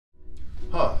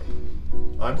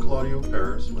I'm Claudio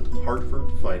Parris with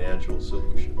Hartford Financial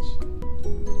Solutions.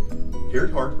 Here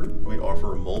at Hartford, we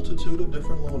offer a multitude of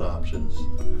different loan options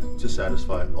to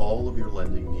satisfy all of your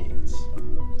lending needs.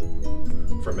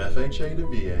 From FHA to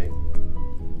VA,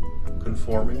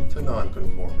 conforming to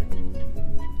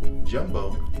non-conforming,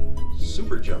 jumbo,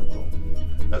 super jumbo,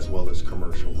 as well as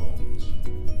commercial loans.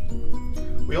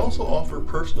 We also offer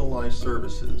personalized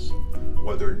services,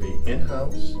 whether it be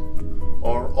in-house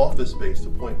or office-based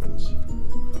appointments.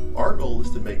 Our goal is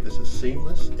to make this as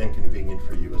seamless and convenient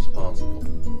for you as possible.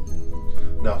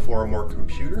 Now, for a more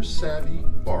computer-savvy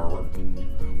borrower,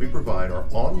 we provide our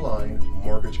online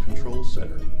mortgage control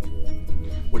center,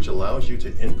 which allows you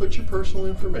to input your personal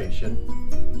information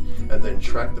and then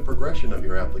track the progression of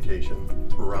your application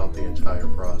throughout the entire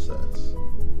process.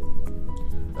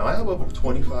 Now, I have over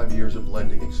 25 years of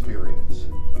lending experience,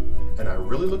 and I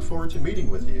really look forward to meeting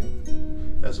with you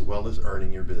as well as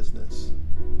earning your business.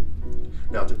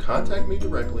 Now, to contact me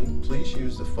directly, please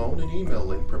use the phone and email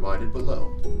link provided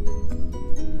below.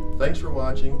 Thanks for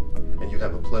watching, and you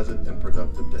have a pleasant and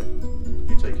productive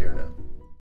day. You take care now.